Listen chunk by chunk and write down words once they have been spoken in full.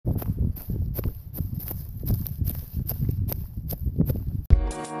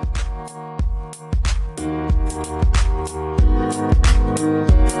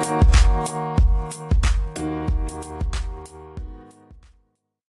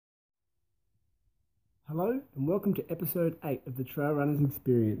Hello and welcome to episode 8 of the Trail Runners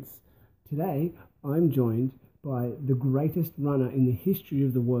Experience. Today I'm joined by the greatest runner in the history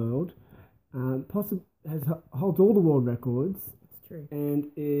of the world, holds all the world records. It's true.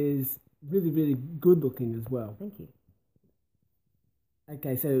 And is really good looking as well. Thank you.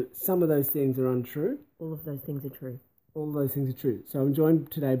 Okay, so some of those things are untrue. All of those things are true. All of those things are true. So I'm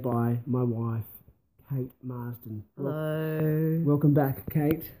joined today by my wife, Kate Marsden. Hello. Welcome back,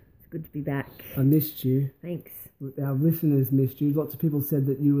 Kate. Good to be back. I missed you. Thanks. Our listeners missed you. Lots of people said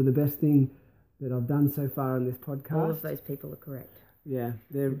that you were the best thing that I've done so far in this podcast. All of those people are correct. Yeah,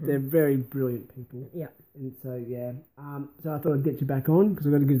 they're very brilliant people. Yeah. And so, so I thought I'd get you back on because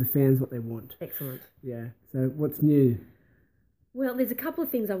I've got to give the fans what they want. Excellent. Yeah. So what's new? Well, there's a couple of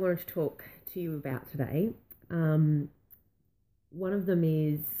things I wanted to talk to you about today. One of them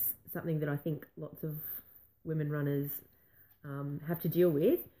is something that I think lots of women runners have to deal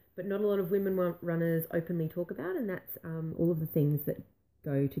with, but not a lot of women runners openly talk about, and that's all of the things that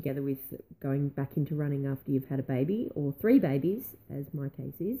go together with going back into running after you've had a baby or 3 babies, as my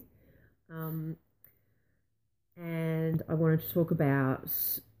case is. And I wanted to talk about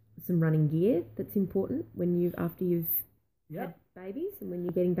some running gear that's important after you've had babies and when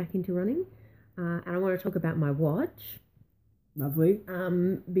you're getting back into running. And I want to talk about my watch. Lovely.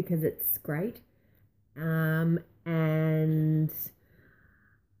 Because it's great. And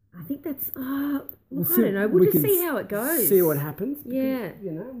I think that's, I don't know. We'll just see how it goes. See what happens. Yeah.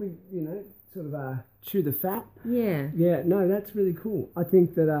 Because, we sort of chew the fat. Yeah. Yeah, no, that's really cool. I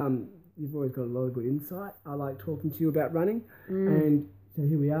think that you've always got a lot of good insight. I like talking to you about running. And so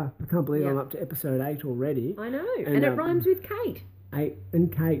here we are. I can't believe I'm up to episode 8 already. I know. And it rhymes with Kate. 8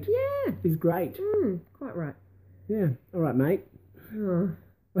 and Kate. Yeah. Is great. Quite right. Yeah. All right, mate. Oh.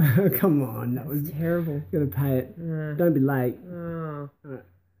 Come on. That was terrible. Got to pay it. Don't be late. Oh. All right.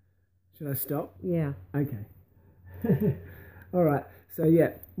 Should I stop? Yeah. Okay. All right. So,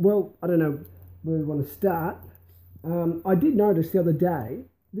 well, I don't know where we want to start. I did notice the other day,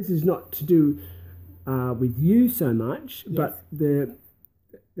 this is not to do with you so much, but there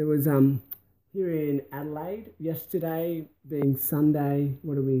was here in Adelaide yesterday, being Sunday,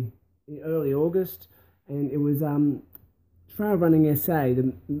 in early August, and it was Trail Running SA,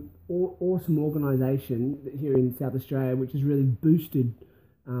 the awesome organisation here in South Australia, which has really boosted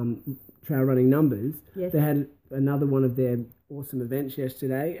trail running numbers. Yes. They had another one of their awesome events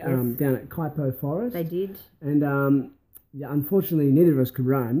yesterday down at Kaipo Forest. They did. And unfortunately, neither of us could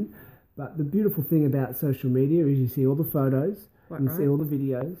run. But the beautiful thing about social media is you see all the photos, see all the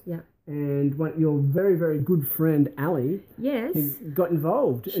videos. Yeah. And your very, very good friend, Ali, has got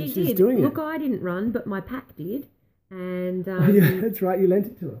involved. She's doing it. Look, I didn't run, but my pack did. And yeah, that's right. You lent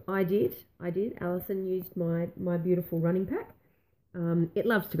it to her. I did. Alison used my beautiful running pack. It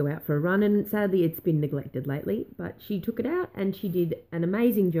loves to go out for a run, and sadly it's been neglected lately, but she took it out and she did an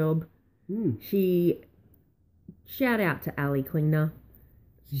amazing job. Shout out to Ali Klingner.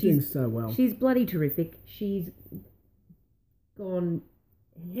 She's doing so well. She's bloody terrific. She's gone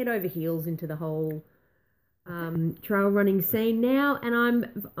head over heels into the whole trail running scene now, and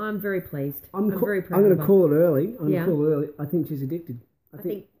I'm very pleased. I'm very proud. I'm going to call it early. I think she's addicted.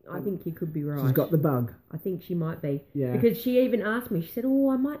 I think you could be right. She's got the bug. I think she might be. Yeah. Because she even asked me, she said,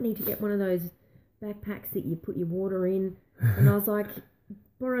 I might need to get one of those backpacks that you put your water in. And I was like,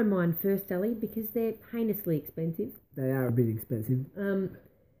 borrow mine first, Ali, because they're heinously expensive. They are a bit expensive.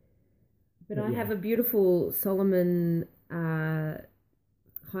 But I have a beautiful Solomon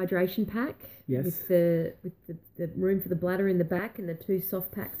hydration pack. Yes. With the room for the bladder in the back and the 2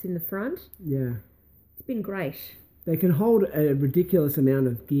 soft packs in the front. Yeah. It's been great. They can hold a ridiculous amount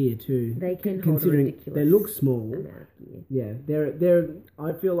of gear too. They can considering hold a ridiculous they look small. amount of gear. Yeah, they're.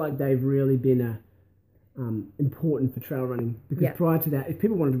 I feel like they've really been important for trail running because prior to that, if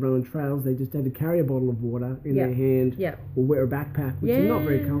people wanted to run on trails, they just had to carry a bottle of water in their hand or wear a backpack, which is not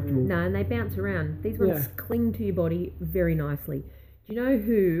very comfortable. No, and they bounce around. These ones cling to your body very nicely. Do you know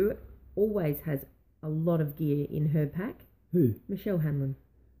who always has a lot of gear in her pack? Who? Michelle Hanlon.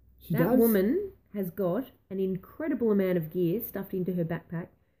 She that does? woman has got an incredible amount of gear stuffed into her backpack.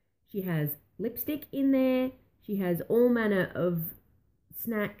 She has lipstick in there. She has all manner of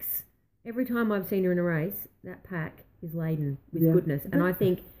snacks. Every time I've seen her in a race, that pack is laden with goodness. And I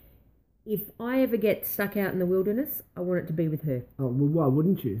think if I ever get stuck out in the wilderness, I want it to be with her. Oh, well, why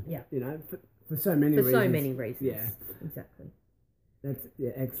wouldn't you? Yeah. For so many reasons. For so many reasons. Yeah. Exactly. That's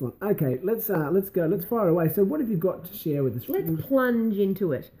excellent. Okay, let's go. Let's fire away. So what have you got to share with us? Let's plunge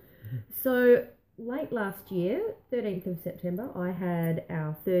into it. So late last year, 13th of September, I had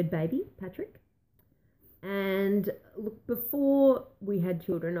our 3rd baby, Patrick. And look, before we had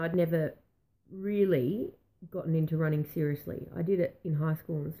children, I'd never really gotten into running seriously. I did it in high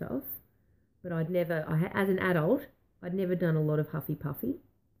school and stuff, but as an adult, I'd never done a lot of huffy puffy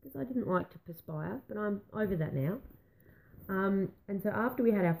because I didn't like to perspire, but I'm over that now. And so after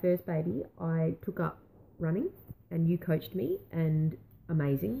we had our first baby, I took up running and you coached me, and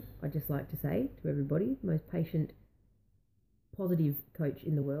amazing, I'd just like to say to everybody, most patient, positive coach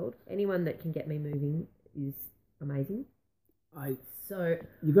in the world. Anyone that can get me moving is amazing. So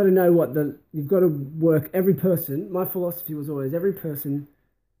you've got to know you've got to work every person. My philosophy was always every person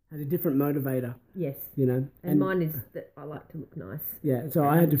had a different motivator. Yes. You know. And mine is that I like to look nice. Yeah. So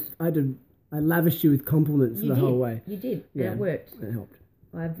I lavished you with compliments the whole way. You did. Yeah. And it worked. It helped.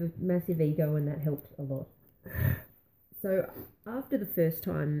 I have a massive ego and that helped a lot. So after the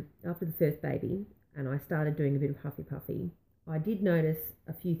first baby, and I started doing a bit of huffy puffy, I did notice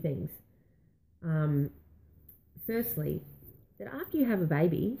a few things. Firstly, that after you have a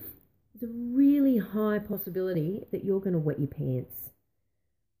baby, there's a really high possibility that you're going to wet your pants.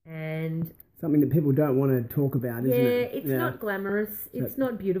 And something that people don't want to talk about, isn't it? It's not glamorous, it's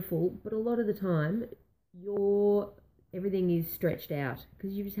not beautiful, but a lot of the time, everything is stretched out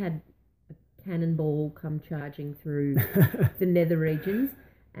because you've just had a cannonball come charging through the nether regions,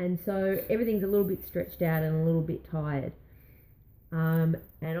 and so everything's a little bit stretched out and a little bit tired. And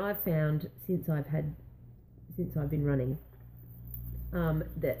I've found since I've been running,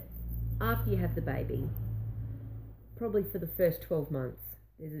 that after you have the baby, probably for the first 12 months,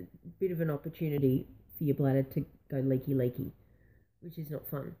 there's a bit of an opportunity for your bladder to go leaky, which is not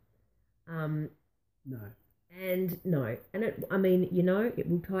fun. No. And it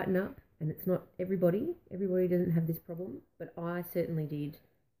will tighten up, and it's not everybody. Everybody doesn't have this problem, but I certainly did,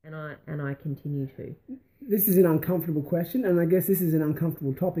 and I continue to. This is an uncomfortable question, and I guess this is an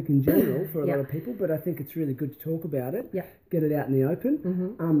uncomfortable topic in general for a lot of people, but I think it's really good to talk about it. Yeah. Get it out in the open.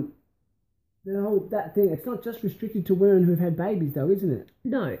 Mm-hmm. That thing, it's not just restricted to women who've had babies though, isn't it?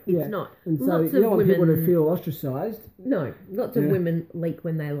 No, it's not. And so you don't want people to feel ostracised. No, lots of women leak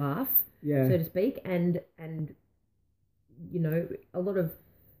when they laugh, so to speak, and a lot of,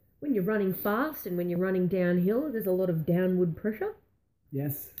 when you're running fast and when you're running downhill, there's a lot of downward pressure.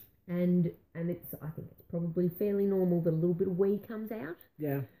 Yes. And I think it's probably fairly normal that a little bit of wee comes out.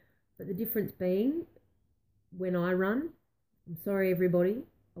 Yeah. But the difference being, when I run, I'm sorry everybody,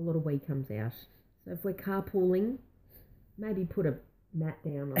 a lot of wee comes out. So if we're carpooling, maybe put a mat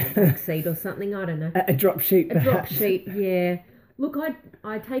down on the back seat or something, I don't know. A drop sheet perhaps. A drop sheet, yeah. Look,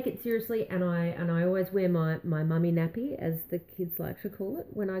 I take it seriously, and I always wear my mummy nappy, as the kids like to call it,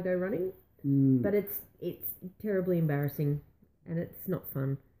 when I go running. But it's terribly embarrassing, and it's not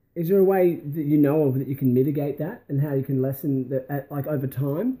fun. Is there a way that you know of that you can mitigate that, and how you can lessen that, like over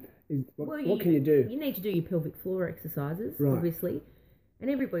time? What can you do? You need to do your pelvic floor exercises, obviously. And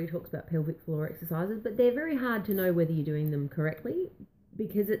everybody talks about pelvic floor exercises, but they're very hard to know whether you're doing them correctly,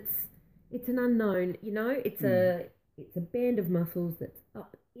 because it's an unknown. It's a band of muscles that's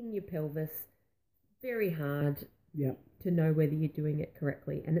up in your pelvis. Very hard to know whether you're doing it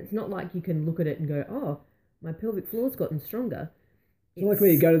correctly. And it's not like you can look at it and go, oh, my pelvic floor's gotten stronger. It's not like where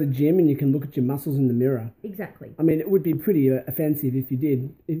you go to the gym and you can look at your muscles in the mirror. Exactly. I mean, it would be pretty offensive if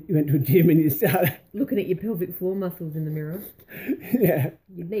you went to a gym and you started looking at your pelvic floor muscles in the mirror. Yeah.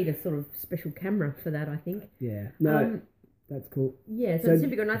 You'd need a sort of special camera for that, I think. Yeah. No, that's cool. Yeah, so it's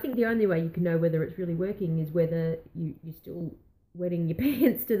difficult. And I think the only way you can know whether it's really working is whether you're still wetting your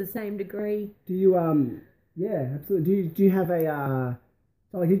pants to the same degree. Do you, yeah, absolutely. Do you have a...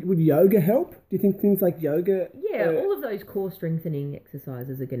 would yoga help? Do you think things like yoga... Yeah, all of those core strengthening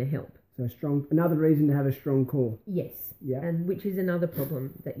exercises are going to help. So another reason to have a strong core. Yes. Yeah. And which is another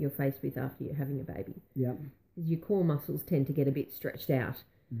problem that you're faced with after you're having a baby. Yeah. Is your core muscles tend to get a bit stretched out,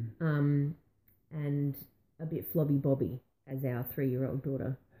 and a bit flobby bobby, as our 3-year-old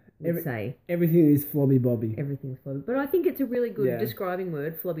daughter would say. Everything is flobby bobby. Everything's flobby. But I think it's a really good describing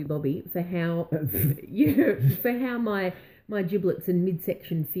word, flobby bobby, for how my giblets and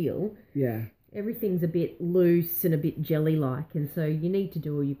midsection feel. Yeah. Everything's a bit loose and a bit jelly-like, and so you need to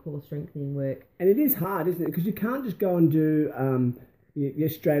do all your core strengthening work. And it is hard, isn't it? Because you can't just go and do your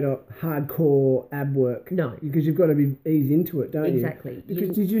straight up hardcore ab work. No. Because you've got to ease into it, don't you? Exactly.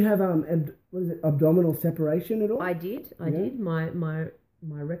 Because did you have abdominal separation at all? I did. My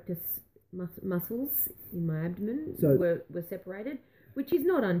rectus muscles in my abdomen were separated, which is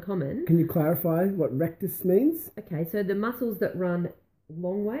not uncommon. Can you clarify what rectus means? Okay, so the muscles that run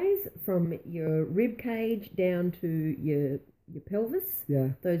long ways from your rib cage down to your pelvis. Yeah.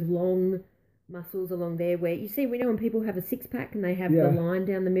 Those long muscles along there where you see, we know when people have a six-pack and they have the line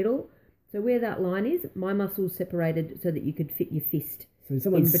down the middle. So where that line is, my muscles separated so that you could fit your fist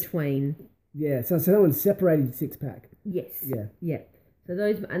in between. Yeah, so someone's separating the six pack. Yes. Yeah. Yeah. So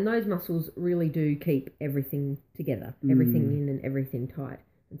those muscles really do keep everything together, everything in and everything tight.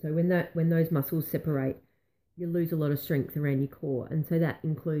 And so when those muscles separate, you lose a lot of strength around your core, and so that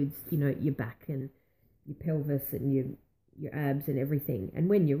includes your back and your pelvis and your abs and everything. And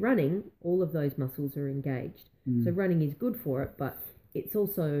when you're running, all of those muscles are engaged. So running is good for it, but it's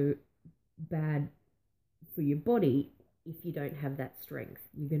also bad for your body if you don't have that strength.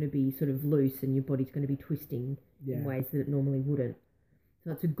 You're going to be sort of loose, and your body's going to be twisting in ways that it normally wouldn't.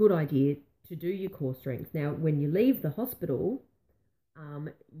 So it's a good idea to do your core strength. Now, when you leave the hospital,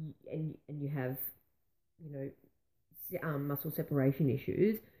 and you have, muscle separation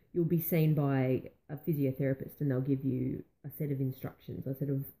issues, you'll be seen by a physiotherapist, and they'll give you a set of instructions, a set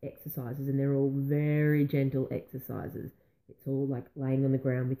of exercises, and they're all very gentle exercises. It's all like laying on the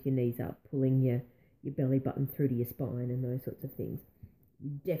ground with your knees up, pulling your belly button through to your spine and those sorts of things.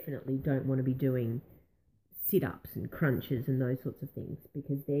 You definitely don't want to be doing sit-ups and crunches and those sorts of things,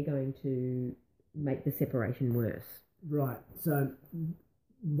 because they're going to make the separation worse. Right. So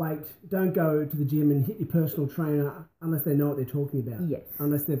don't go to the gym and hit your personal trainer unless they know what they're talking about. Yes.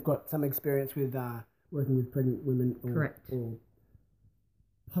 Unless they've got some experience with working with pregnant women or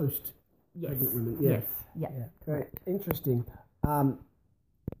post-pregnant women. Yeah. Yes. Yeah. Very interesting. So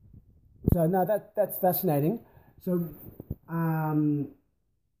no, that's fascinating. So doing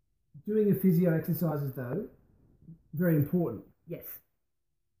your physio exercises though, very important. Yes.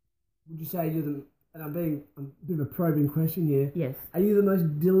 Would you say you're the, and I'm a bit of a probing question here. Yes. Are you the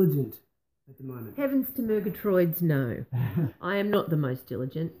most diligent at the moment? Heavens to Murgatroyds, no. I am not the most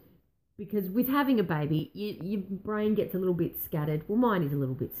diligent, because with having a baby, your brain gets a little bit scattered. Well, mine is a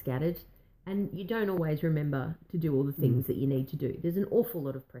little bit scattered, and you don't always remember to do all the things that you need to do. There's an awful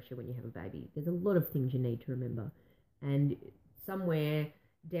lot of pressure when you have a baby. There's a lot of things you need to remember. And somewhere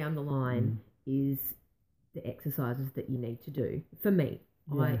down the line is the exercises that you need to do. For me,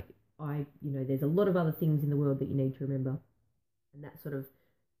 Yeah. I there's a lot of other things in the world that you need to remember, and that sort of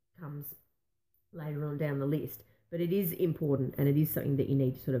comes later on down the list. But it is important, and it is something that you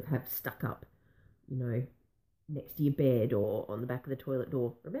need to sort of have stuck up, next to your bed or on the back of the toilet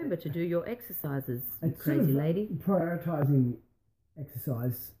door. Remember to do your exercises, you crazy lady. Prioritising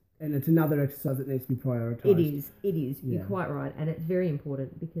exercise, and it's another exercise that needs to be prioritised. It is. Yeah. You're quite right, and it's very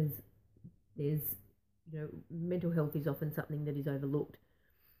important, because there's, mental health is often something that is overlooked.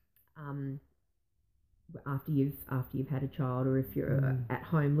 After you've had a child, or if you're at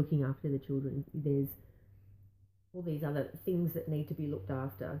home looking after the children, there's all these other things that need to be looked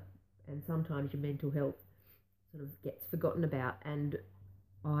after, and sometimes your mental health sort of gets forgotten about. And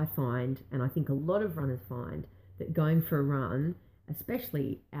I find, and I think a lot of runners find, that going for a run,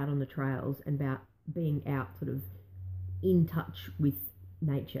 especially out on the trails, and about being out sort of in touch with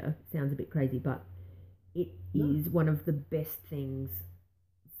nature, sounds a bit crazy, but it is one of the best things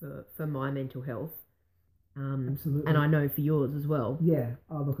for my mental health. Absolutely. And I know for yours as well. Yeah.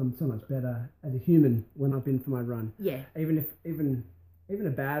 Oh, look, I'm so much better as a human when I've been for my run. Yeah. Even a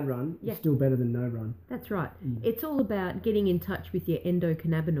bad run is still better than no run. That's right. It's all about getting in touch with your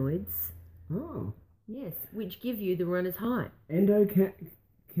endocannabinoids. Oh. Yes, which give you the runner's high. Say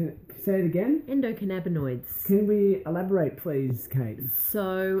it again? Endocannabinoids. Can we elaborate, please, Kate?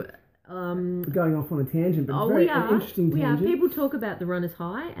 So... We're going off on a tangent, but it's an interesting tangent. We are. People talk about the runner's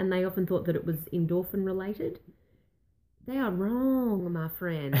high, and they often thought that it was endorphin related. They are wrong, my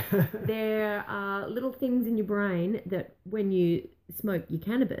friend. There are little things in your brain that when you smoke your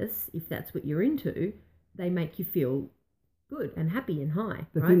cannabis, if that's what you're into, they make you feel good and happy and high.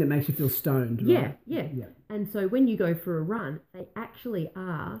 The thing that makes you feel stoned, right? Yeah. And so when you go for a run, they actually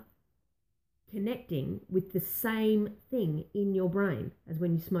are connecting with the same thing in your brain as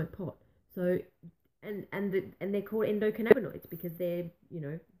when you smoke pot. So, and they're called endocannabinoids because they're,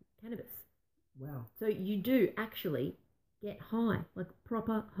 cannabis. Wow. So you do actually get high, like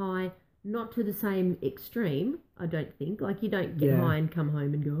proper high, not to the same extreme, I don't think. Like you don't get high and come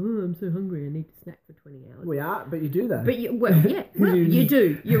home and go, oh, I'm so hungry, I need to snack for 20 hours. We are, but you do though. But you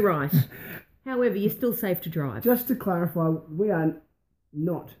do, you're right. However, you're still safe to drive. Just to clarify, we are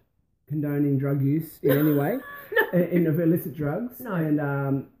not condoning drug use in any way, in of illicit drugs. No.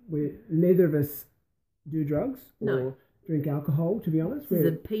 And neither of us do drugs or drink alcohol, to be honest. This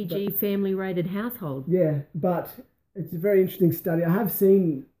is a PG family-rated household. Yeah, but it's a very interesting study. I have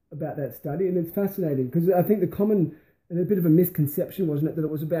seen about that study, and it's fascinating because I think a bit of a misconception, wasn't it, that it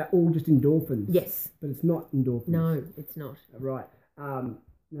was about all just endorphins? Yes. But it's not endorphins. No, it's not. Right. No,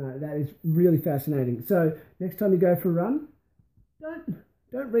 that is really fascinating. So next time you go for a run,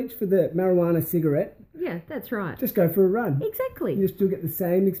 Don't reach for the marijuana cigarette. Yeah, that's right. Just go for a run. Exactly. You'll still get the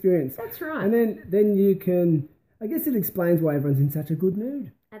same experience. That's right. And then you can, I guess it explains why everyone's in such a good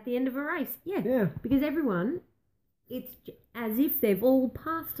mood. At the end of a race, yeah. Yeah. Because everyone, it's as if they've all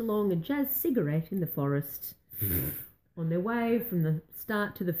passed along a jazz cigarette in the forest on their way from the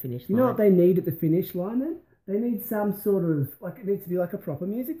start to the finish line. You know what they need at the finish line then? They need some sort of, like, it needs to be like a proper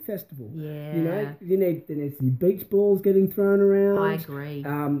music festival. Yeah. You know, there needs to be beach balls getting thrown around. I agree.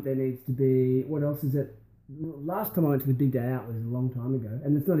 There needs to be, what else is it? Last time I went to the Big Day Out was a long time ago,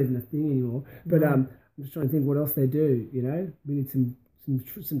 and it's not even a thing anymore. But I'm just trying to think what else they do, you know? We need some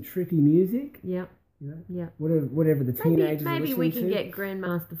trippy music. Yeah. You know? Yeah. Whatever the teenagers are listening to. Maybe we can get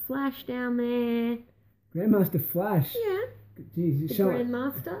Grandmaster Flash down there. Grandmaster Flash? Yeah. Jeez, the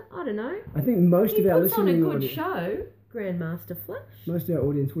Grandmaster? I don't know. I think most of our listening He puts on a good audience, show, Grandmaster Flash. most of our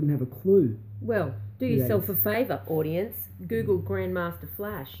audience wouldn't have a clue. Well, do yourself a favour, audience. Google Grandmaster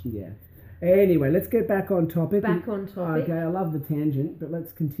Flash. Yeah. Anyway, let's get back on topic. Okay, I love the tangent, but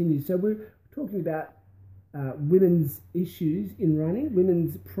let's continue. So we're talking about women's issues in running,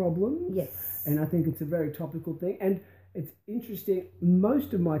 women's problems. Yes. And I think it's a very topical thing. And it's interesting,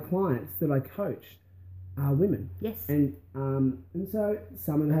 most of my clients that I coach are women. Yes. And so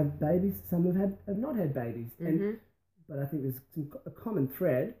some have babies, some have not had babies. Mm-hmm. But I think there's a common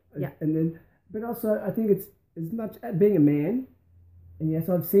thread. Yeah. But also I think it's as much being a man. And yes,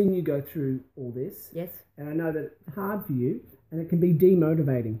 I've seen you go through all this. Yes. And I know that it's hard for you and it can be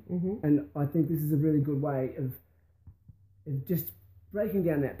demotivating. Mm-hmm. And I think this is a really good way of just breaking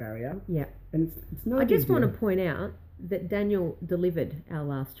down that barrier. Yeah. And it's not I just want to point out that Daniel delivered our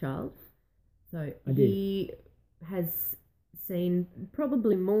last child. So he has seen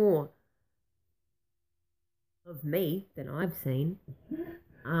probably more of me than I've seen.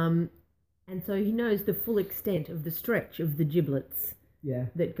 And so he knows the full extent of the stretch of the giblets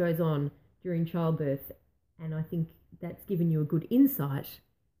that goes on during childbirth. And I think that's given you a good insight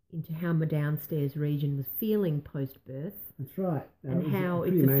into how my downstairs region was feeling post-birth. That's right. And how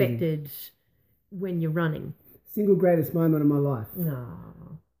it's affected when you're running. Single greatest moment of my life.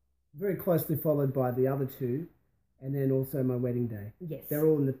 Oh. Very closely followed by the other two, and then also my wedding day. Yes. They're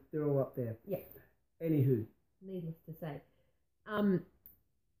all up there. Yeah. Anywho. Needless to say.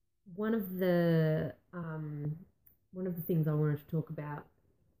 One of the things I wanted to talk about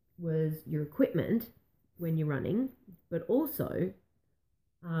was your equipment when you're running, but also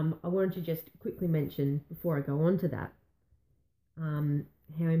I wanted to just quickly mention before I go on to that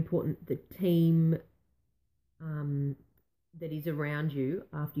how important the team that is around you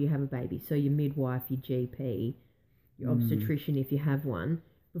after you have a baby. So your midwife, your GP, your obstetrician if you have one.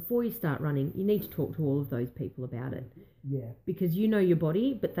 Before you start running, you need to talk to all of those people about it. Yeah. Because you know your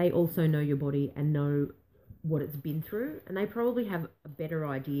body, but they also know your body and know what it's been through. And they probably have a better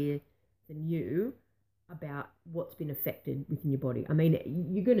idea than you about what's been affected within your body. I mean,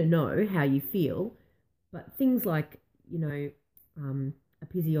 you're going to know how you feel, but things like,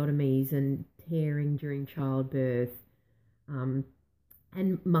 episiotomies and tearing during childbirth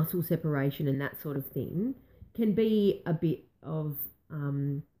and muscle separation and that sort of thing can be a bit of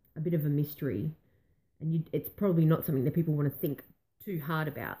a mystery, and it's probably not something that people want to think too hard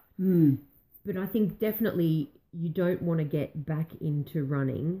about. But I think definitely you don't want to get back into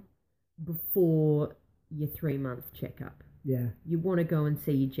running before your 3-month checkup. Yeah. You want to go and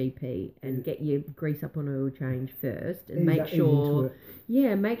see your GP and get your grease up on oil change first and make sure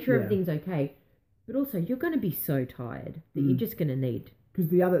everything's okay. But also you're going to be so tired that you're just going to need. Because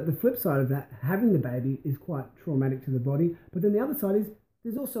the flip side of that, having the baby is quite traumatic to the body. But then the other side is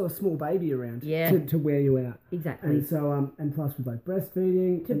there's also a small baby around to wear you out. Exactly. And so, and plus with like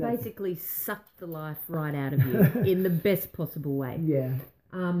breastfeeding. To basically suck the life right out of you in the best possible way. Yeah.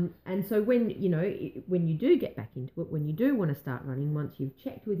 And so when you do get back into it, when you do want to start running, once you've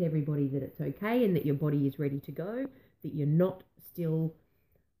checked with everybody that it's okay and that your body is ready to go, that you're not still,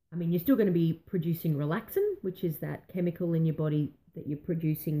 you're still going to be producing relaxin, which is that chemical in your body that you're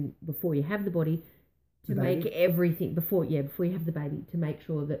producing before you have the body to make everything before you have the baby, to make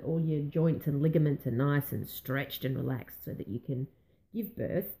sure that all your joints and ligaments are nice and stretched and relaxed so that you can give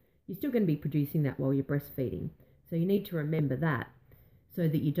birth. You're still going to be producing that while you're breastfeeding. So you need to remember that so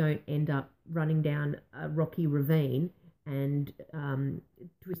that you don't end up running down a rocky ravine and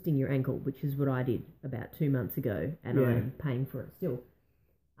twisting your ankle, which is what I did about 2 months ago, and I'm paying for it still.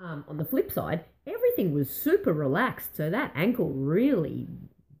 On the flip side, everything was super relaxed, so that ankle really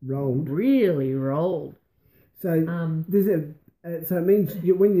rolled. So so it means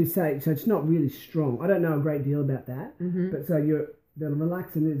when you say, so it's not really strong. I don't know a great deal about that, but so they're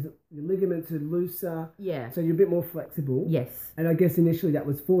relaxing. Your ligaments are looser, Yeah. so you're a bit more flexible. Yes. And I guess initially that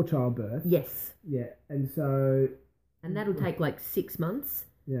was for childbirth. Yes. Yeah, and so And that'll take like 6 months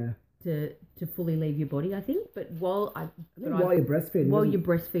yeah, to fully leave your body, I think. But while while you're breastfeeding, while doesn't- you're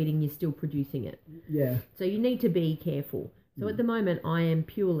breastfeeding, you're still producing it. yeah, So you need to be careful. So at the moment, I am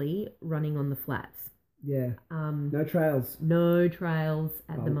purely running on the flats. yeah, no trails. No trails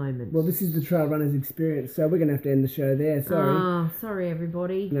at the moment. Well, this is the trail runners experience, so we're gonna have to end the show there. Sorry. Sorry,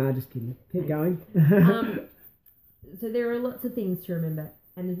 everybody. No, just kidding. Keep going. So there are lots of things to remember.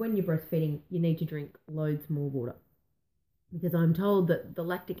 And when you're breastfeeding, you need to drink loads more water. Because I'm told that the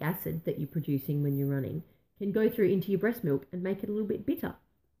lactic acid that you're producing when you're running can go through into your breast milk and make it a little bit bitter.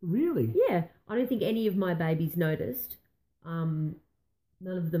 Really? Yeah, I don't think any of my babies noticed. None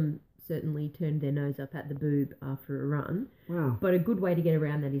of them certainly turned their nose up at the boob after a run. Wow. But a good way to get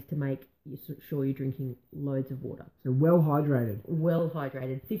around that is to make sure you're drinking loads of water. So well hydrated. Well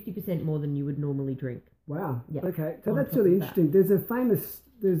hydrated, 50% more than you would normally drink. Wow. Yeah. Okay. So On that's top really of that. interesting.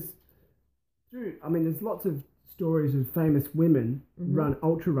 There's lots of stories of famous women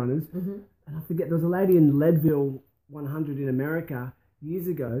ultra runners. Mm-hmm. And I forget, there was a lady in Leadville 100 in America years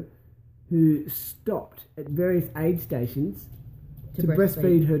ago who stopped at various aid stations to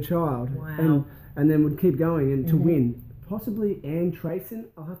breastfeed her child. Wow. And then would keep going and to win. Possibly Anne Trayson.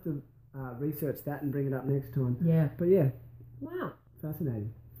 I'll have to research that and bring it up next time. Yeah. But yeah, Wow.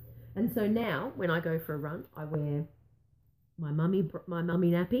 fascinating. And so now, when I go for a run, I wear my mummy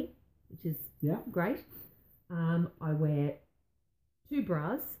nappy, which is Yeah. great. I wear 2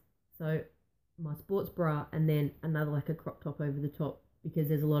 bras, so my sports bra and then another like a crop top over the top because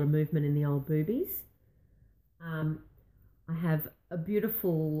there's a lot of movement in the old boobies. I have a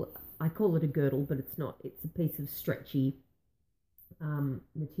beautiful, I call it a girdle, but it's not. It's a piece of stretchy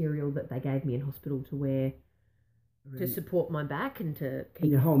material that they gave me in hospital to wear to support my back and to keep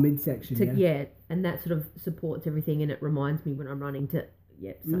In your whole midsection. and that sort of supports everything, and it reminds me when I'm running to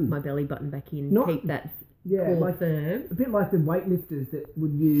suck my belly button back in, Not- keep that Yeah, core like firm. a bit like the weightlifters that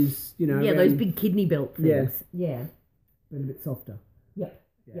would use, Yeah, around- those big kidney belt Yeah. things. Yeah. but a bit softer. Yep.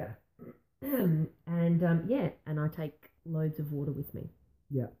 Yeah. And and I take loads of water with me.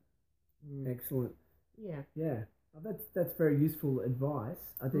 Yeah. Mm. Excellent. Yeah. Yeah. Well, that's very useful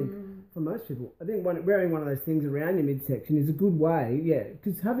advice, I think, Mm. for most people. I think wearing one of those things around your midsection is a good way,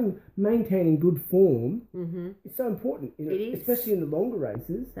 because maintaining good form Mm-hmm. is so important, It is. especially in the longer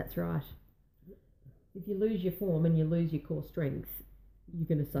races. That's right. If you lose your form and you lose your core strength, you're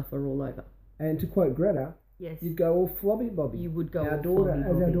going to suffer all over. And to quote Greta, Yes. you'd go all flobby bobby. You would go Our all daughter, flobby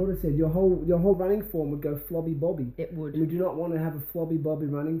as our bobby. daughter said, your whole running form would go flobby bobby. It would. And we do not want to have a flobby bobby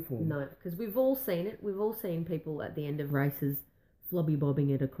running form. No, because we've all seen it. We've all seen people at the end of races flobby bobbing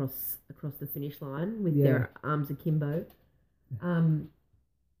it across the finish line with their arms akimbo.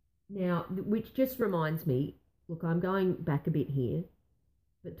 Now, which just reminds me, look, I'm going back a bit here,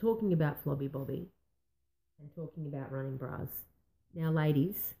 but talking about flobby bobby and talking about running bras. Now,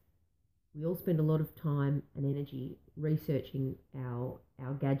 ladies, we all spend a lot of time and energy researching our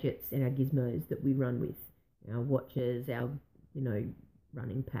gadgets and our gizmos that we run with, our watches, our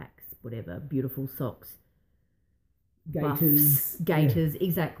running packs, whatever, beautiful socks, Gaiters. gaiters,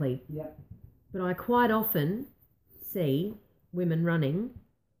 exactly. Yeah. But I quite often see women running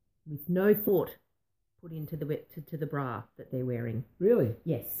with no thought put into the bra that they're wearing. Really?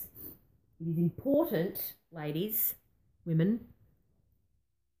 Yes, it is important, ladies, women,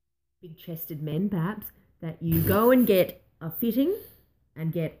 big-chested men perhaps, that you go and get a fitting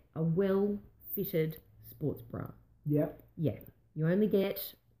and get a well-fitted sports bra. Yep. Yeah, you only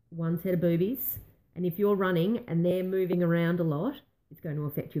get one set of boobies, and if you're running and they're moving around a lot, it's going to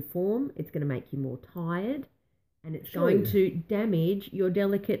affect your form, it's going to make you more tired, and it's going to damage your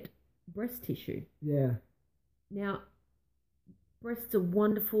delicate breast tissue. Yeah. Now, breasts are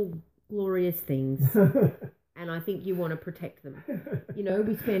wonderful, glorious things, and I think you want to protect them.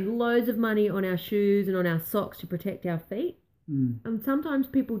 We spend loads of money on our shoes and on our socks to protect our feet, and sometimes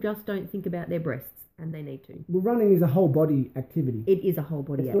people just don't think about their breasts, and they need to. Well, running is a whole body activity. It is a whole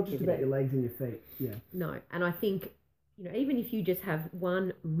body It's not activity. just about your legs and your feet. Yeah. No, and I think, even if you just have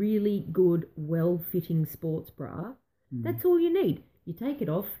one really good, well-fitting sports bra, that's all you need. You take it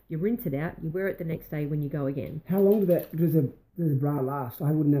off, you rinse it out, you wear it the next day when you go again. How long does a bra last?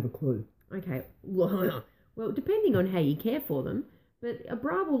 I wouldn't have a clue. Okay, well, depending on how you care for them, but a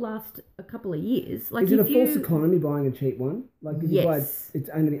bra will last a couple of years. Like is it a false economy buying a cheap one? Like if you buy, Yes. it's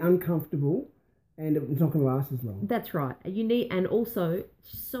going to be uncomfortable and it's not going to last as long. That's right. And also,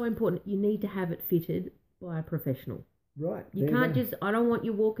 it's so important, you need to have it fitted by a professional. Right. You there can't go. I don't want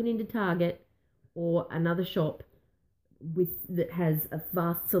you walking into Target or another shop that has a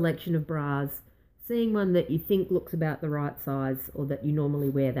vast selection of bras, seeing one that you think looks about the right size or that you normally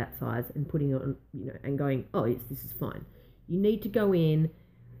wear that size and putting it on, and going, oh yes, this is fine. You need to go in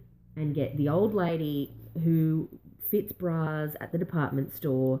and get the old lady who fits bras at the department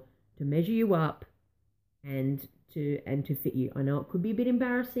store to measure you up and to fit you. I know it could be a bit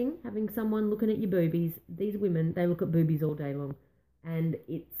embarrassing having someone looking at your boobies. These women, they look at boobies all day long, and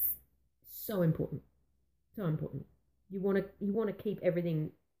it's so important. So important. You want to keep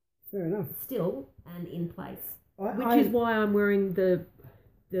everything Fair enough. still and in place, which I is why I'm wearing the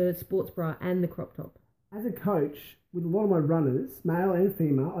sports bra and the crop top. As a coach, with a lot of my runners, male and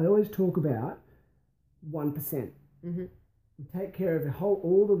female, I always talk about 1%. Mm-hmm. We take care of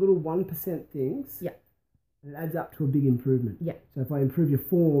all the little 1% things. Yeah. And it adds up to a big improvement. Yeah. So if I improve your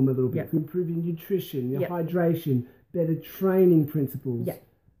form a little bit, Yeah. improve your nutrition, your Yeah. hydration, better training principles. Yeah.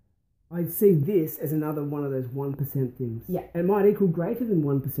 I see this as another one of those 1% things. Yeah. It might equal greater than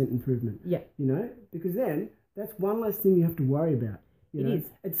 1% improvement. Yeah. Because then that's one less thing you have to worry about. It is.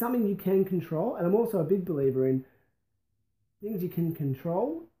 It's something you can control, and I'm also a big believer in things you can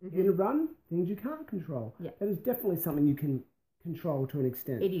control in a run, things you can't control. Yeah. That is definitely something you can control to an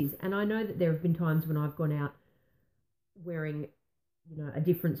extent. It is, and I know that there have been times when I've gone out wearing, a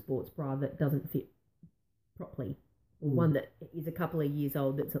different sports bra that doesn't fit properly, or one that is a couple of years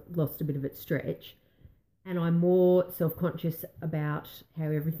old that's lost a bit of its stretch, and I'm more self-conscious about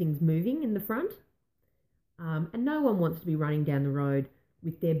how everything's moving in the front. And no one wants to be running down the road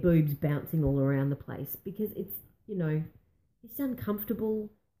with their boobs bouncing all around the place because it's, it's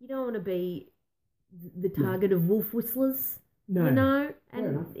uncomfortable. You don't want to be the target of wolf whistlers, No.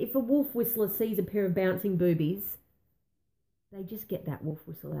 And if a wolf whistler sees a pair of bouncing boobies, they just get that wolf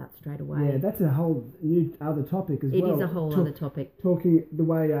whistle out straight away. Yeah, that's a whole new other topic as well. It is a whole other topic. Talking the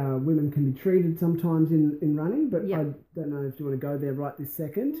way women can be treated sometimes in running, but Yep. I don't know if you want to go there right this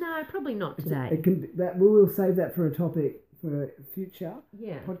second. No, probably not today. It can be, we will save that for a topic for a future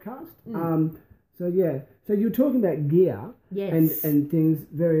Yeah. podcast. Mm. So you're talking about gear Yes. and things,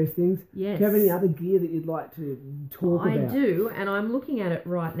 various things. Yes. Do you have any other gear that you'd like to talk about? I do, and I'm looking at it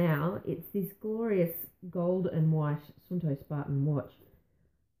right now. It's this glorious gold and white Sunto Spartan watch.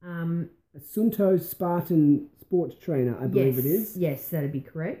 A Sunto Spartan sports trainer, I believe it is. Yes, that'd be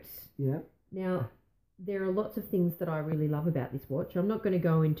correct. Yeah. Now, there are lots of things that I really love about this watch. I'm not going to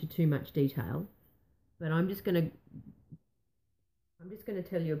go into too much detail, but I'm just going to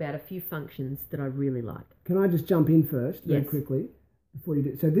tell you about a few functions that I really like. Can I just jump in first, very Yes. quickly, before you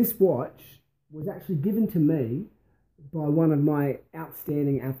do? So this watch was actually given to me by one of my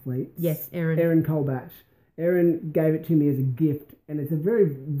outstanding athletes. Yes, Erin. Erin Colbach. Erin gave it to me as a gift, and it's a very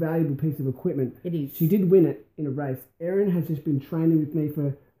valuable piece of equipment. It is. She did win it in a race. Erin has just been training with me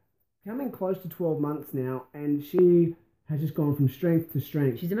for coming close to 12 months now, and she has just gone from strength to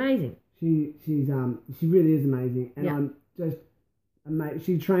strength. She's amazing. She really is amazing, and Yeah. I'm just amazed.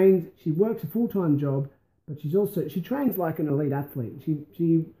 She works a full-time job, but she trains like an elite athlete.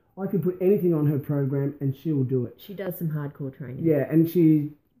 I could put anything on her program and she'll do it. She does some hardcore training. Yeah, and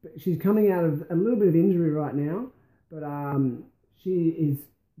she's coming out of a little bit of injury right now, but she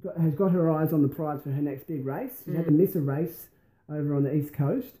has got her eyes on the prize for her next big race. She had to miss a race over on the East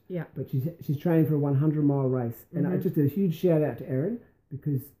Coast. Yeah. But she's training for a 100-mile race, and just a huge shout out to Erin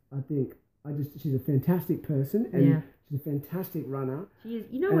because I think she's a fantastic person and she's a fantastic runner. She is.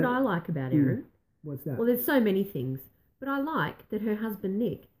 You know what I like about Erin? What's that? Well, there's so many things, but I like that her husband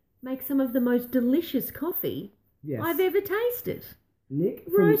Nick makes some of the most delicious coffee I've ever tasted. Nick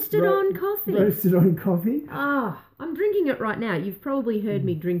Roasted on coffee. Roasted on coffee. Ah, I'm drinking it right now. You've probably heard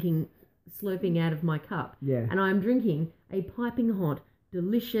me slurping out of my cup. Yeah. And I'm drinking a piping hot,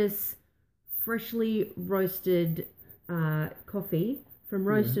 delicious, freshly roasted coffee from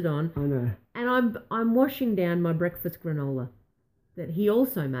Roasted On. I know. And I'm washing down my breakfast granola that he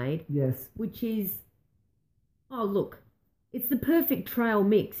also made. Yes. Which is, it's the perfect trail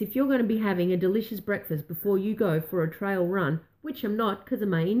mix. If you're going to be having a delicious breakfast before you go for a trail run, which I'm not because of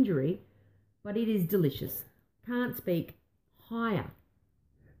my injury, but it is delicious. Can't speak higher.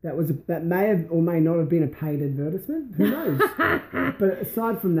 That may have or may not have been a paid advertisement. Who knows? But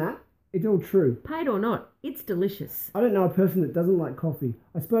aside from that, it's all true. Paid or not, it's delicious. I don't know a person that doesn't like coffee.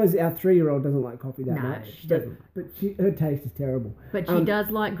 I suppose our 3-year-old doesn't like coffee that No, much. she doesn't. But her taste is terrible. But she does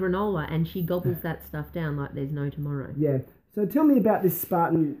like granola, and she gobbles that stuff down like there's no tomorrow. Yeah. So tell me about this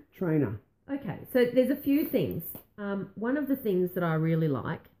Spartan trainer. Okay, so there's a few things. One of the things that I really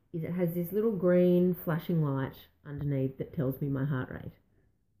like is it has this little green flashing light underneath that tells me my heart rate.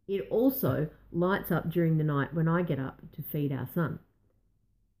 It also lights up during the night when I get up to feed our son.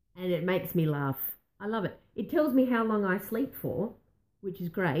 And it makes me laugh I love it. It tells me how long I sleep for, which is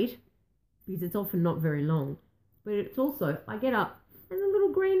great because it's often not very long. But it's also, I get up and the little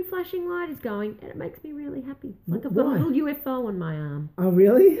green flashing light is going and it makes me really happy. It's like I've got a Why? little UFO on my arm. Oh,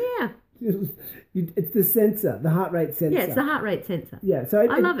 really? Yeah. It's the sensor, the heart rate sensor. Yeah, it's the heart rate sensor. Yeah, so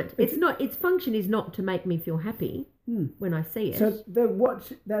I love it. It's not. Its function is not to make me feel happy when I see it. So the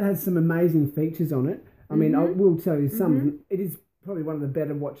watch that has some amazing features on it. I mean, I will tell you some. of them. It is probably one of the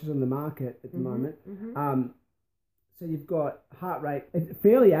better watches on the market at the moment. So you've got heart rate,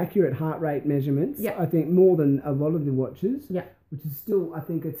 fairly accurate heart rate measurements. Yeah. I think more than a lot of the watches. Yeah. Which is still, I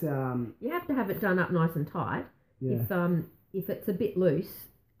think it's You have to have it done up nice and tight. Yeah. If it's a bit loose,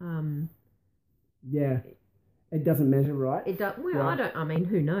 yeah, it doesn't measure right. it does. Well, Yeah. I don't. I mean,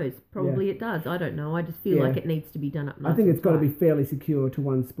 who knows? Probably it does. I don't know. I just feel like it needs to be done up nice. I think and it's got to tight. be fairly secure to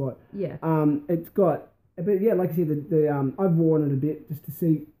one spot. Yeah. It's got, but yeah, like I said, the I've worn it a bit just to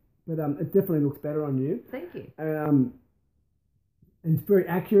see, but it definitely looks better on you. Thank you. And it's very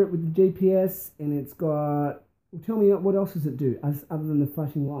accurate with the GPS, and it's got. Well, tell me what else does it do other than the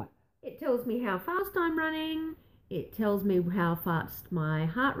flashing light? It tells me how fast I'm running. It tells me how fast my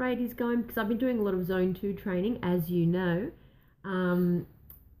heart rate is going because I've been doing a lot of zone 2 training, as you know.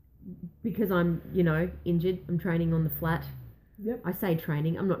 Because I'm, injured. I'm training on the flat. Yep. I say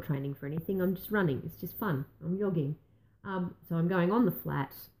training. I'm not training for anything. I'm just running. It's just fun. I'm jogging. So I'm going on the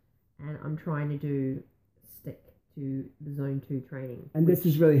flat and I'm trying to stick to the zone 2 training. And this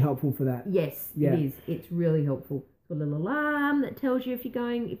is really helpful for that. Yes, Yeah. it is. It's really helpful. It's got a little alarm that tells you if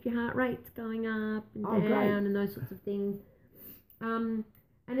your heart rate's going up and down great. and those sorts of things.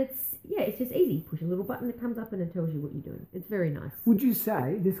 And it's just easy. Push a little button, it comes up and it tells you what you're doing. It's very nice. Would you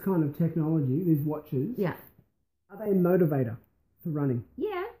say this kind of technology, these watches, Yeah. are they a motivator for running?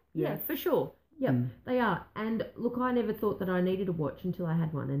 Yeah, Yeah. for sure. Yep, they are. And look, I never thought that I needed a watch until I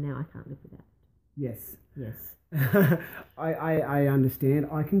had one, and now I can't live without it. Yes. Yes. I understand.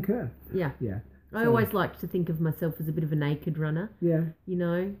 I concur. Yeah. Yeah. I always liked to think of myself as a bit of a naked runner. Yeah.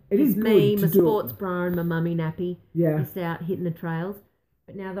 It is is me, good my to do it. sports bra and my mummy nappy, Yeah. just out hitting the trails.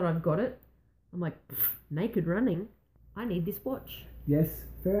 But now that I've got it, I'm like, naked running, I need this watch. Yes.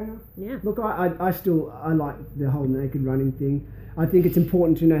 Fair enough. Yeah. Look, I like the whole naked running thing. I think it's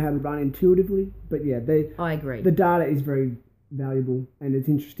important to know how to run intuitively. But yeah, I agree. the data is very valuable, and it's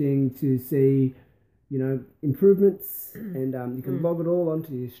interesting to see, improvements, and you can log it all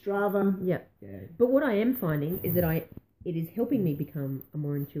onto your Strava. Yep. Yeah. But what I am finding is that it is helping me become a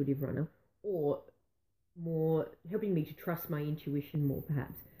more intuitive runner, or more helping me to trust my intuition more,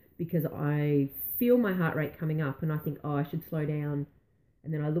 perhaps, because I feel my heart rate coming up and I think, I should slow down.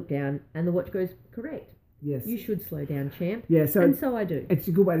 And then I look down and the watch goes, correct. Yes. You should slow down, champ. Yeah. So And so I do. it's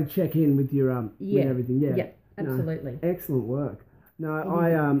a good way to check in with your Yeah. with everything. Yeah. Yeah, absolutely. No, excellent work. No, It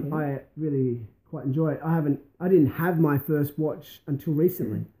is I really quite enjoy it. I didn't have my first watch until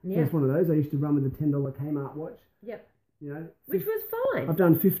recently. Yeah. First one of those. I used to run with a $10 Kmart watch. Yep. Which Which was fine. I've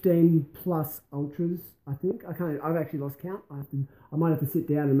done 15 plus ultras. I think I've actually lost count. I might have to sit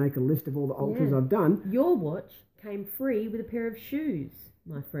down and make a list of all the ultras Yeah. I've done. Your watch came free with a pair of shoes,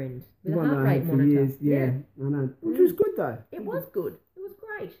 my friend, with The a one that heart I rate had for monitor. years. Yeah, I know. Which was good though. It was good. It was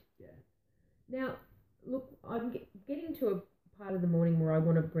great. Yeah. Now, look, I'm getting to a part of the morning where I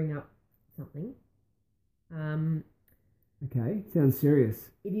want to bring up something. Okay, sounds serious.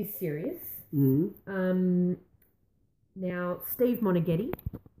 It is serious. Mm-hmm. Now, Steve Monaghetti,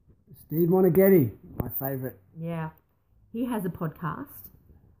 Steve Monaghetti, my favourite. yeah, he has a podcast,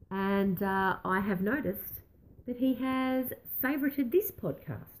 and I have noticed that he has favorited this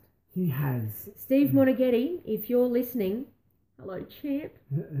podcast. He has. Steve Monaghetti, if you're listening, hello, champ.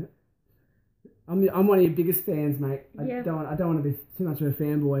 I'm one of your biggest fans, mate. Yeah. I don't want to be too much of a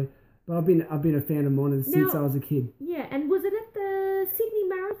fanboy, but I've been a fan of Mona's since Now- I was a kid. Yeah, and was it at the Sydney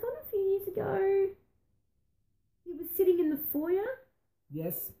Marathon a few years ago? He was sitting in the foyer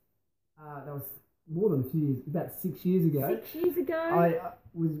Yes, that was more than a few years, about 6 years ago. 6 years ago.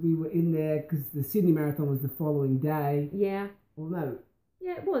 We were in there because the Sydney Marathon was the following day. Yeah. Well, no,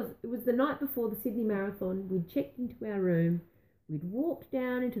 Yeah, it was. It was the night before the Sydney Marathon. We'd checked into our room. We'd walked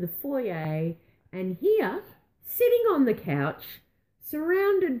down into the foyer, and here, sitting on the couch,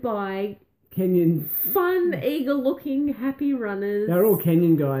 surrounded by Kenyan. fun, eager-looking, happy runners. They're all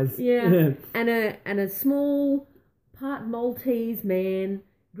Kenyan guys. Yeah. and a small, part Maltese man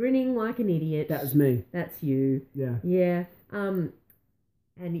grinning like an idiot. That was me. That's you. Yeah. Yeah. And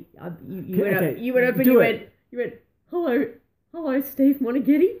you Okay, went up. okay, You went up and do you it. went. Hello, Steve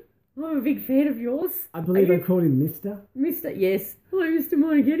Monaghetti. I'm a big fan of yours. I believe Are I you called him Mister. Mr. Yes. Hello, Mr.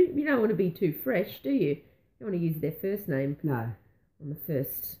 Monaghetti. You don't want to be too fresh, do you? You want to use their first name. No. on the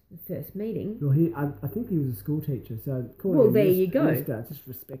first meeting. Well, I think he was a school teacher, so calling Well, him there you go. Mister, it's just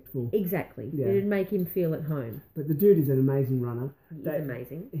respectful. Exactly. Yeah. It'd make him feel at home. But the dude is an amazing runner. He's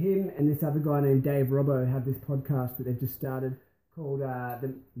amazing. Him and this other guy named Dave Robbo have this podcast that they've just started called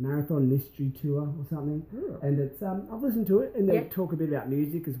the Marathon Mystery Tour or something. Oh. And it's I've listened to it, and they Yeah. talk a bit about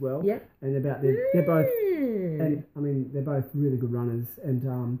music as well. Yeah. And about they're both, and I mean they're both really good runners, and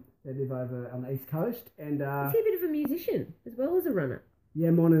they live over on the East Coast, and Is he a bit of a musician as well as a runner? yeah,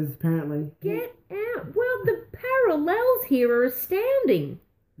 Mona's apparently. Get out. Well, the parallels here are astounding.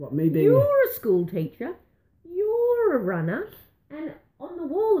 What, me being... You're a school teacher, you're a runner, and on the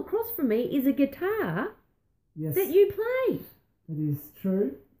wall across from me is a guitar Yes, that you play. it is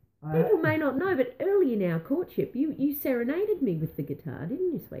true. People may not know, but early in our courtship, you serenaded me with the guitar,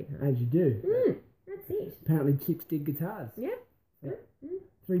 didn't you, sweetheart? As you do. That's it. Apparently chicks dig guitars. Yeah.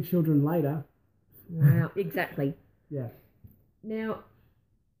 3 children later. Wow, exactly. Yeah. Now,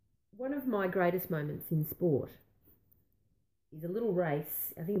 one of my greatest moments in sport is a little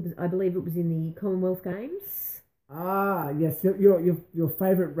race. I believe it was in the Commonwealth Games. Ah, yes. Your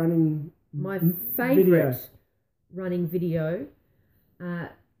favourite running... My video. favourite running video.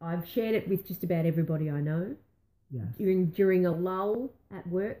 I've shared it with just about everybody I know. Yes. During a lull at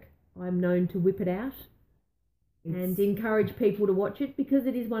work, I'm known to whip it out and encourage people to watch it because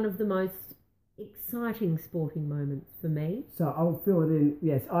it is one of the most exciting sporting moments for me. So I'll fill it in.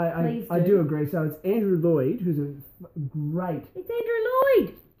 Yes, Please I do. do agree. So it's Andrew Lloyd, who's a great... It's Andrew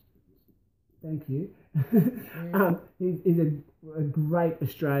Lloyd. Thank you. He's a great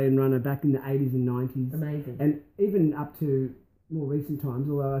Australian runner back in the 80s and 90s. Amazing. And even up to more recent times,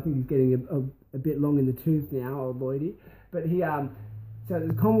 although I think he's getting a bit long in the tooth now, old Lloydie. But he... So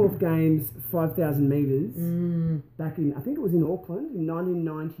the Commonwealth Games, 5,000 metres, back in, I think it was in Auckland in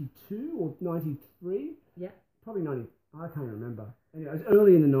 1992 or 93. Yeah. Probably 90, I can't remember. Anyway, it was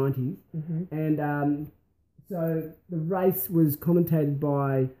early in the 90s. Mm-hmm. And so the race was commentated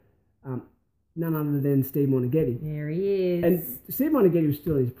by none other than Steve Monaghetti. There he is. And Steve Monaghetti was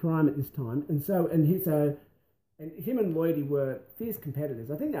still in his prime at this time. And so, and him and Lloydie were fierce competitors.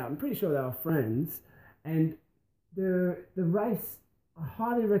 I'm pretty sure they were friends. And the race... I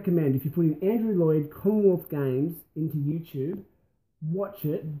highly recommend if you put in Andrew Lloyd Commonwealth Games into YouTube, watch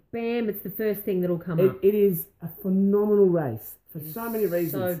it. Bam, it's the first thing that'll come up. It is a phenomenal race for so many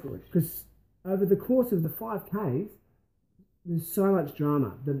reasons. So good. Because over the course of the 5Ks, there's so much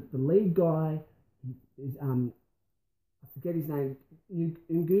drama. The lead guy is, I forget his name,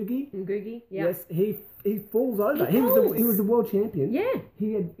 Ngugi, yeah. Yes, he falls over. He was the world champion. Yeah.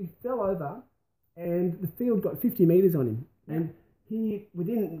 He fell over and the field got 50 metres on him. Yeah. And he,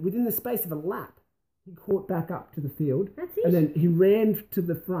 within the space of a lap, he caught back up to the field. That's it. And then he ran to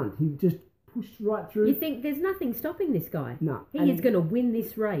the front. He just pushed right through. You think there's nothing stopping this guy? No. He is going to win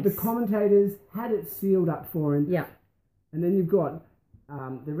this race. The commentators had it sealed up for him. Yeah. And then you've got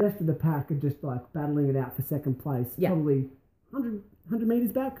the rest of the pack are just like battling it out for second place. Yeah. Probably 100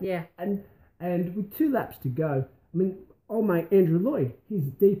 metres back. Yeah. And with 2 laps to go, I mean, old mate Andrew Lloyd, he's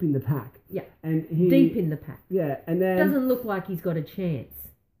deep in the pack. Yeah. And deep in the pack. Yeah, and then Doesn't look like he's got a chance.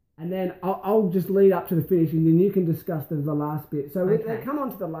 And then I'll just lead up to the finish, and then you can discuss the last bit. So Okay. they come on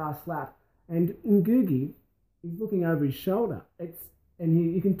to the last lap, and Ngugi is looking over his shoulder.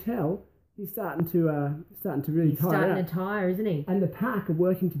 You can tell he's starting to really tire Starting out. to tire, isn't he? And the pack are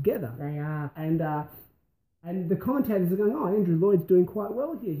working together. They are. And the commentators are going, oh, Andrew Lloyd's doing quite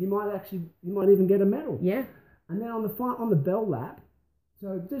well here. He might even get a medal. Yeah. And then on the bell lap,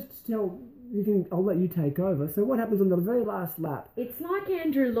 so just to tell, I'll let you take over. So what happens on the very last lap? It's like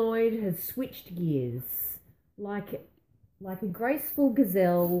Andrew Lloyd has switched gears, like a graceful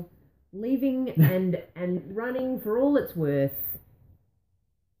gazelle, leaving and running for all it's worth.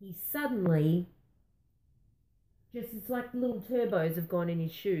 He suddenly, it's like little turbos have gone in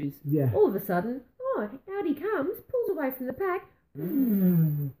his shoes. Yeah. All of a sudden, out he comes, pulls away from the pack.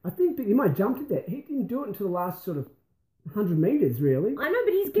 I think that he might have jumped it there. He didn't do it until the last sort of 100 metres, really. I know,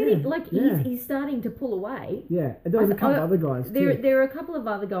 but he's getting, Yeah. he's starting to pull away. Yeah, and there was a couple of other guys too. There are a couple of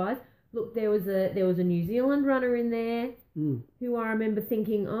other guys. Look, there was a New Zealand runner in there who I remember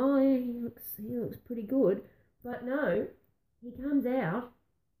thinking, oh, yeah, he looks pretty good. But no, he comes out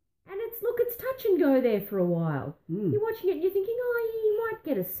and it's touch and go there for a while. You're watching it and you're thinking, oh, he might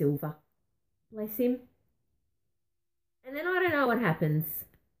get a silver. Bless him. And then I don't know what happens.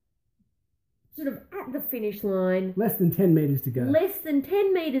 Sort of at the finish line. Less than 10 metres to go. Less than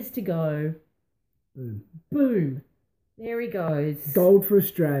 10 metres to go. Boom. Boom. There he goes. Gold for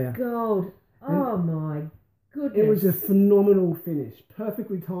Australia. Gold. Oh, my goodness. It was a phenomenal finish.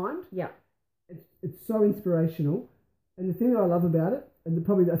 Perfectly timed. Yeah. It's so inspirational. And the thing that I love about it, and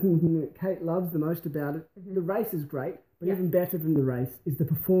probably I think the thing that Kate loves the most about it, Mm-hmm. the race is great, but Yeah. even better than the race is the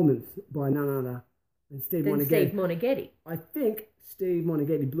performance by none other than Steve Then Monaghan. Steve Monaghan. I think Steve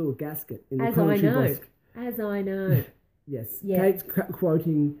Monaghan blew a gasket in the As I commentary know. box. As I know. Yes. Yeah. Kate's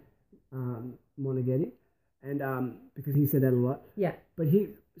quoting Monaghan, and because he said that a lot. Yeah. But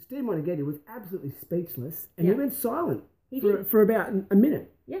Steve Monaghan was absolutely speechless, and Yeah. he went silent He did. for about a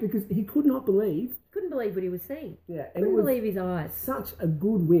minute. Yeah. Because he could not believe. Couldn't believe what he was seeing. Yeah. And Couldn't it was believe his eyes. such a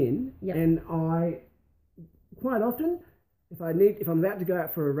good win. Yeah. And I, quite often, if I'm about to go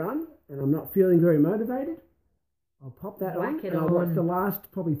out for a run and I'm not feeling very motivated, I'll pop that Whack on it and I'll watch on. the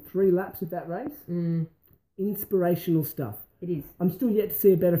last probably 3 laps of that race. Inspirational stuff. It is. I'm still yet to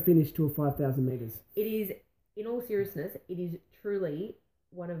see a better finish to a 5,000 metres. It is, in all seriousness, it is truly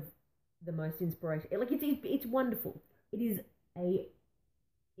one of the most inspirational. Like it's wonderful. It is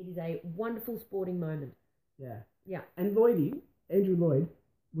a wonderful sporting moment. Yeah. Yeah. And Andrew Lloyd,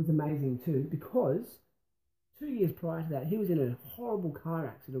 was amazing too, because 2 years prior to that, he was in a horrible car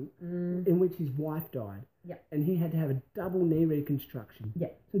accident in which his wife died. Yeah. And he had to have a double knee reconstruction. Yeah.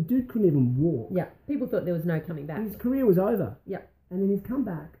 So dude couldn't even walk. Yeah. People thought there was no coming back. His career was over. Yeah. And then he's come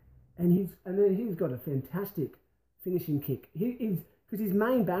back, and then he's got a fantastic finishing kick. Because his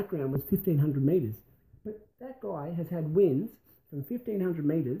main background was 1,500 metres. But that guy has had wins from 1,500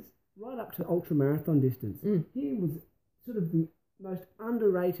 metres right up to ultra marathon distance. He was sort of the most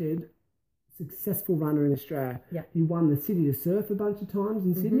underrated, successful runner in Australia. Yeah. He won the City to Surf a bunch of times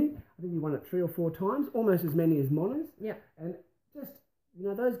in Sydney. I think he won it 3 or 4 times, almost as many as Monas. Yeah. And just,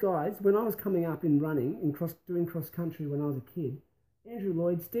 those guys, when I was coming up in running, doing cross country when I was a kid, Andrew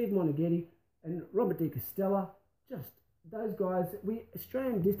Lloyd, Steve Monaghan, and Robert De Castella, just those guys,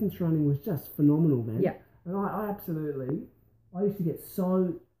 Australian distance running was just phenomenal, man. Yeah. And I used to get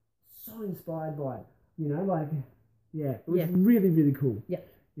so inspired by it. It was really, really cool. Yeah.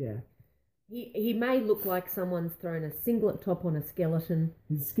 Yeah. He may look like someone's thrown a singlet top on a skeleton.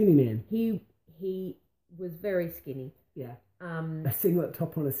 He's a skinny man. He was very skinny. Yeah. A singlet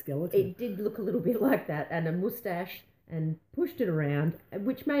top on a skeleton. It did look a little bit like that, and a moustache, and pushed it around,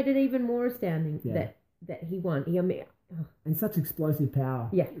 which made it even more astounding that he won. And such explosive power.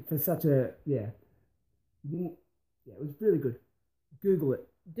 Yeah. For such a, yeah. Yeah, it was really good. Google it.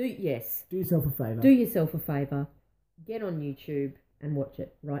 Do yourself a favour. Do yourself a favour. Get on YouTube and watch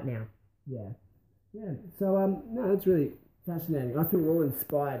it right now. Yeah. Yeah. So, no, it's really fascinating. I feel we're all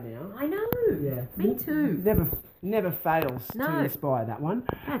inspired now. I know. Yeah. Me too. Never fails to inspire, that one.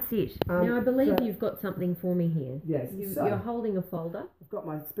 That's it. Now, I believe you've got something for me here. Yes. You're holding a folder. I've got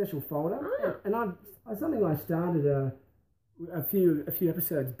my special folder. Ah. And something I started a few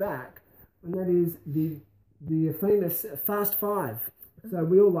episodes back, and that is the famous Fast 5. So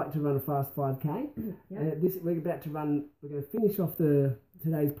we all like to run a fast 5K. Yep. We're going to finish off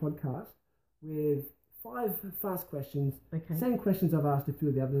today's podcast with 5 fast questions. Okay. Same questions I've asked a few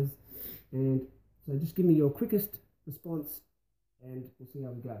of the others. And so just give me your quickest response and we'll see how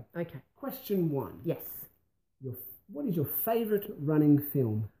we go. Okay. Question 1. Yes. What is your favourite running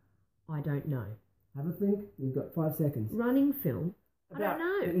film? I don't know. Have a think. You've got 5 seconds. Running film? I don't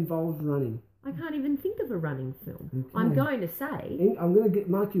know. It involves running. I can't even think of a running film. Okay. I'm going to say... I'm going to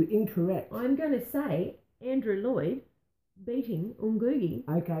mark you incorrect. I'm going to say Andrew Lloyd beating Ngugi.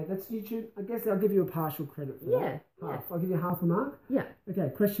 Okay, that's YouTube. I guess I'll give you a partial credit for that. Half. I'll give you half a mark. Yeah. Okay,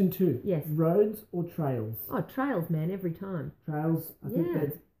 question 2. Yes. Roads or trails? Oh, trails, man, every time. Trails. I think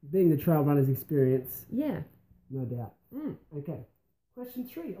that's being the trail runner's experience. Yeah. No doubt. Okay. Question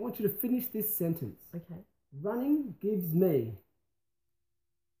 3. I want you to finish this sentence. Okay. Running gives me...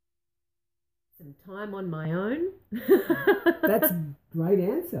 Some time on my own. That's a great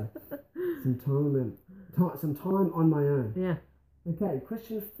answer. Some time on my own. Yeah. Okay,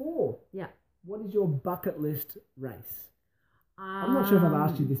 question 4. Yeah. What is your bucket list race? I'm not sure if I've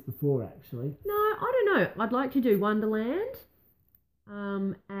asked you this before, actually. No, I don't know. I'd like to do Wonderland.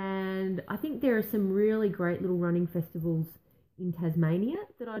 And I think there are some really great little running festivals in Tasmania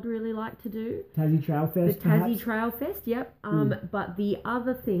that I'd really like to do. Tassie Trail Fest, The Tassie Trail Fest, yep. But the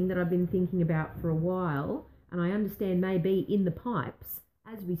other thing that I've been thinking about for a while, and I understand may be in the pipes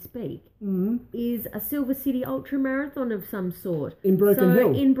as we speak, is a Silver City Ultra Marathon of some sort. In Broken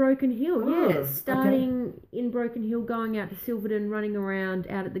Hill? In Broken Hill, yes. Starting okay. in Broken Hill, going out to Silverton, running around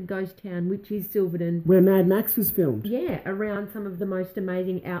out at the ghost town, which is Silverton. Where Mad Max was filmed. Yeah, around some of the most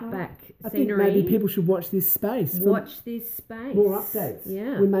amazing outback I scenery. think maybe people should watch this space. Watch this space. More updates.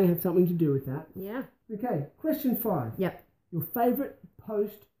 Yeah. We may have something to do with that. Yeah. Okay, question 5. Yep. Your favourite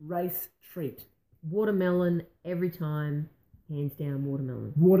post-race treat? Watermelon every time. Hands down,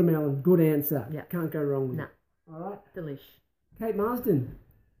 watermelon. Watermelon, good answer. Yep. Can't go wrong with No. it. All right. Delish. Kate Marsden,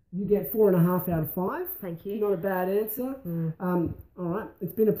 you get 4.5 out of 5. Thank you. Not a bad answer. All right.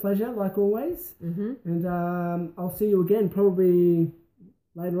 It's been a pleasure, like always. Mm-hmm. And I'll see you again probably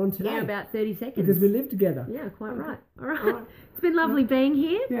later on today. Yeah, about 30 seconds. Because we live together. Yeah, quite right. All right. It's been lovely being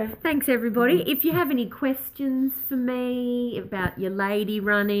here. Yeah. Thanks, everybody. If you have any questions for me about your lady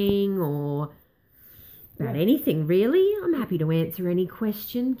running or about anything, really, I'm happy to answer any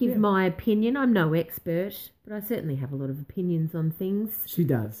question, give my opinion. I'm no expert, but I certainly have a lot of opinions on things. She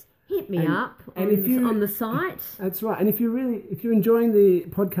does. Hit me up on the site. That's right. And if you're enjoying the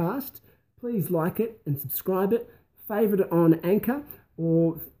podcast, please like it and subscribe it, favourite it on Anchor,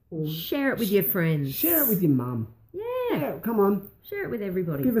 or share it with your friends. Share it with your mum. Yeah, come on. Share it with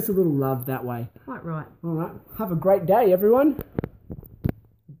everybody. Give us a little love that way. Quite right. All right. Have a great day, everyone.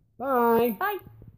 Bye. Bye.